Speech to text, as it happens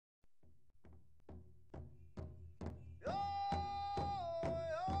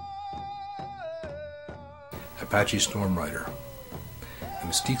Apache Storm Rider. The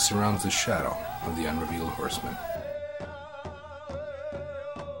mystique surrounds the shadow of the unrevealed horseman.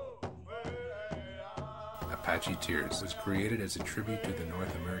 Apache Tears was created as a tribute to the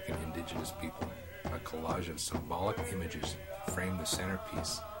North American indigenous people. A collage of symbolic images framed the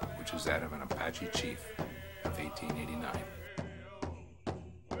centerpiece, which is that of an Apache chief of 1889.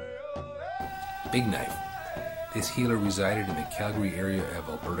 Big Knife. This healer resided in the Calgary area of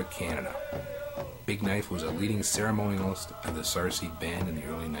Alberta, Canada. Big Knife was a leading ceremonialist of the Sarcee Band in the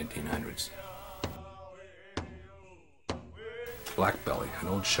early 1900s. Black Belly, an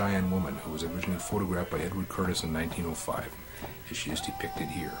old Cheyenne woman who was originally photographed by Edward Curtis in 1905, as she is depicted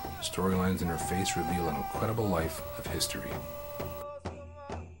here. Storylines in her face reveal an incredible life of history.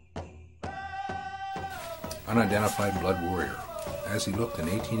 Unidentified Blood Warrior. As he looked in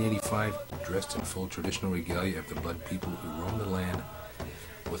 1885, dressed in full traditional regalia of the Blood people who roamed the land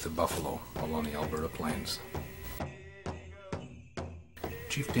with the buffalo along the Alberta plains.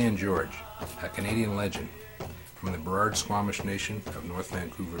 Chief Dan George, a Canadian legend from the Burrard Squamish Nation of North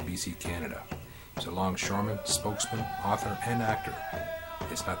Vancouver, BC, Canada. He's a longshoreman, spokesman, author, and actor.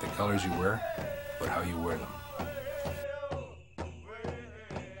 It's not the colors you wear, but how you wear them.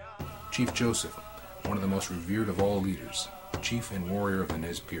 Chief Joseph, one of the most revered of all leaders, chief and warrior of the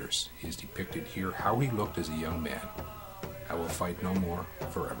Nez Perce. He is depicted here how he looked as a young man. I will fight no more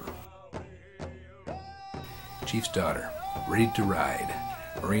forever. Chief's daughter, ready to ride.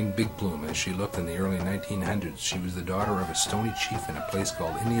 Maureen Big Plume, as she looked in the early 1900s, she was the daughter of a Stoney chief in a place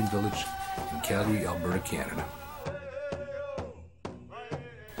called Indian Village in Calgary, Alberta, Canada.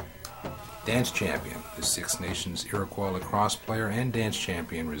 Dance Champion, the Six Nations Iroquois lacrosse player and dance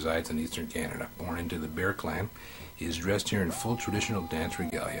champion, resides in eastern Canada. Born into the Bear Clan, he is dressed here in full traditional dance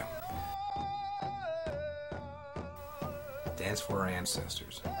regalia. Dance for our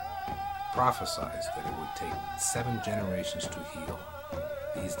ancestors. Prophesied that it would take 7 generations to heal.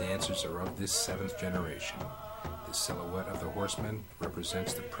 These dancers are of this 7th generation. The silhouette of the horsemen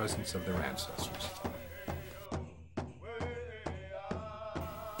represents the presence of their ancestors.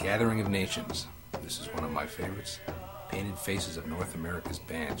 Gathering of Nations. This is one of my favorites. Painted faces of North America's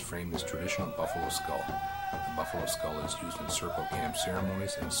bands frame this traditional buffalo skull. The buffalo skull is used in circle camp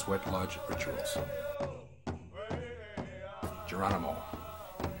ceremonies and sweat lodge rituals. Geronimo,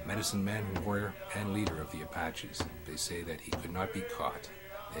 medicine man, warrior, and leader of the Apaches. They say that he could not be caught,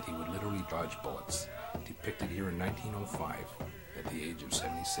 that he would literally dodge bullets. Depicted here in 1905 at the age of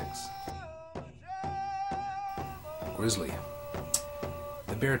 76. Grizzly.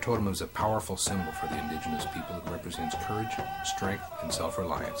 The bear totem is a powerful symbol for the indigenous people. It represents courage, strength, and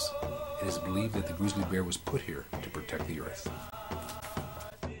self-reliance. It is believed that the grizzly bear was put here to protect the earth.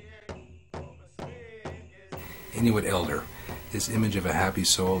 Inuit Elder. This image of a happy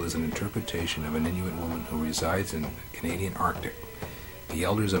soul is an interpretation of an Inuit woman who resides in the Canadian Arctic. The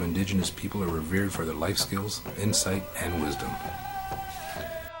elders of indigenous people are revered for their life skills, insight, and wisdom.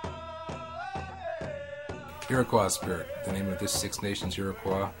 Iroquois Spirit. The name of this Six Nations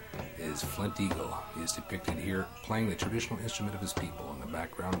Iroquois is Flint Eagle. He is depicted here playing the traditional instrument of his people. In the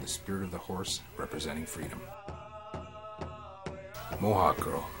background, the spirit of the horse representing freedom. Mohawk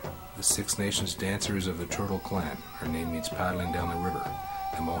Girl. The Six Nations dancer is of the Turtle Clan. Her name means paddling down the river.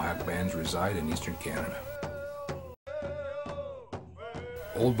 The Mohawk bands reside in eastern Canada.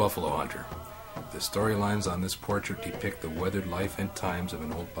 Old Buffalo Hunter. The storylines on this portrait depict the weathered life and times of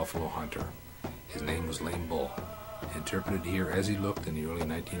an old buffalo hunter. His name was Lame Bull. Interpreted here as he looked in the early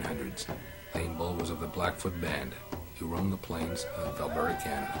 1900s. Lame Bull was of the Blackfoot Band, who roamed the plains of Alberta,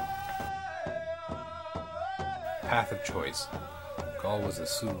 Canada. Path of Choice. Gall was a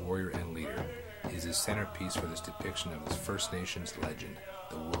Sioux warrior and leader. He is the centerpiece for this depiction of his First Nations legend,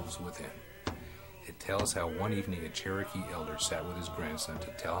 the Wolves Within. It tells how one evening a Cherokee elder sat with his grandson to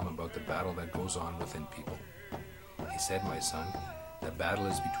tell him about the battle that goes on within people. He said, "My son, the battle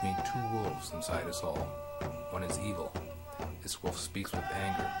is between 2 wolves inside us all. One is evil. This wolf speaks with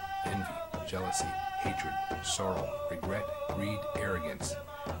anger, envy, jealousy, hatred, sorrow, regret, greed, arrogance,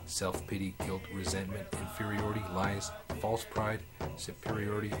 self-pity, guilt, resentment, inferiority, lies, false pride,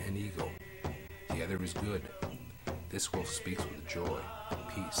 superiority, and ego. The other is good. This wolf speaks with joy,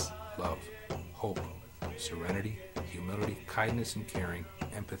 peace, love, hope, serenity, humility, kindness and caring,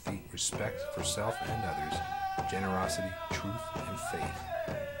 empathy, respect for self and others, generosity, truth, and faith."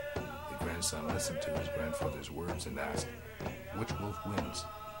 The grandson listened to his grandfather's words and asked, "Which wolf wins?"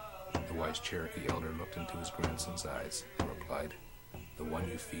 The wise Cherokee elder looked into his grandson's eyes and replied, "The one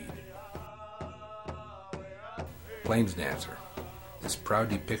you feed." Plains Dancer. This proud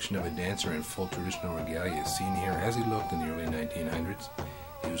depiction of a dancer in full traditional regalia is seen here as he looked in the early 1900s.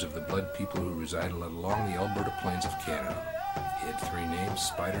 He was of the blood people who resided along the Alberta plains of Canada. He had 3 names: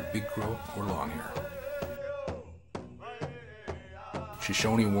 Spider, Big Crow, or Longhair.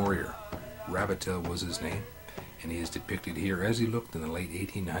 Shoshone warrior. Rabbitail was his name, and he is depicted here as he looked in the late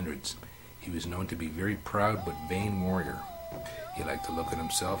 1800s. He was known to be a very proud but vain warrior. He liked to look at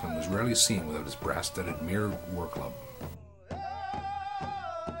himself and was rarely seen without his brass-studded mirror war club.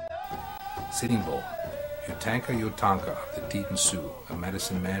 Sitting Bull. Yotanka Yotanka of the Teton Sioux, a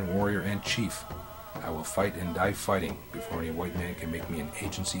medicine man, warrior, and chief. I will fight and die fighting before any white man can make me an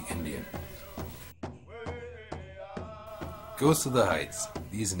agency Indian. Ghosts of the Heights.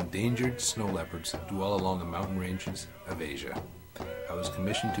 These endangered snow leopards dwell along the mountain ranges of Asia. I was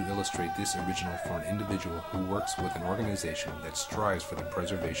commissioned to illustrate this original for an individual who works with an organization that strives for the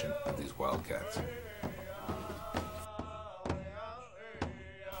preservation of these wildcats.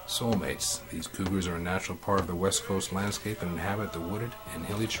 Soulmates. These cougars are a natural part of the West Coast landscape and inhabit the wooded and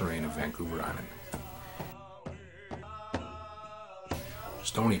hilly terrain of Vancouver Island.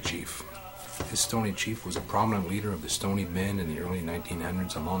 Stoney Chief. This Stoney Chief was a prominent leader of the Stoney Band in the early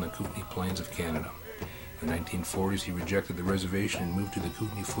 1900s along the Kootenay Plains of Canada. In the 1940s, he rejected the reservation and moved to the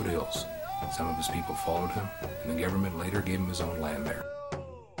Kootenay foothills. Some of his people followed him, and the government later gave him his own land there.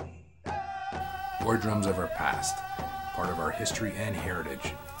 War drums of our past, part of our history and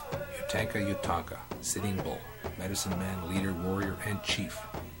heritage. Yotanka Yotanka, Sitting Bull, medicine man, leader, warrior, and chief.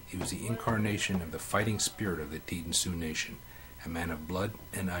 He was the incarnation of the fighting spirit of the Teton Sioux Nation, a man of blood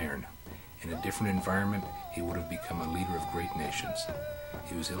and iron. In a different environment, he would have become a leader of great nations.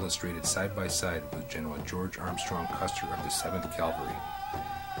 He was illustrated side by side with General George Armstrong Custer of the 7th Cavalry.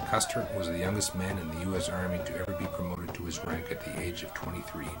 Custer was the youngest man in the U.S. Army to ever be promoted to his rank at the age of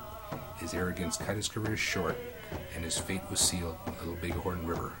 23. His arrogance cut his career short, and his fate was sealed in the Little Bighorn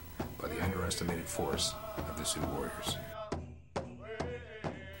River by the underestimated force of the Sioux warriors.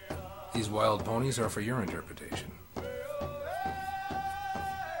 These wild ponies are for your interpretation.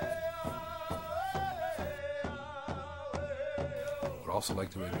 I would also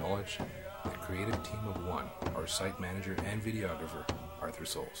like to acknowledge the creative team of one, our site manager and videographer, Arthur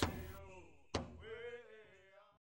Souls.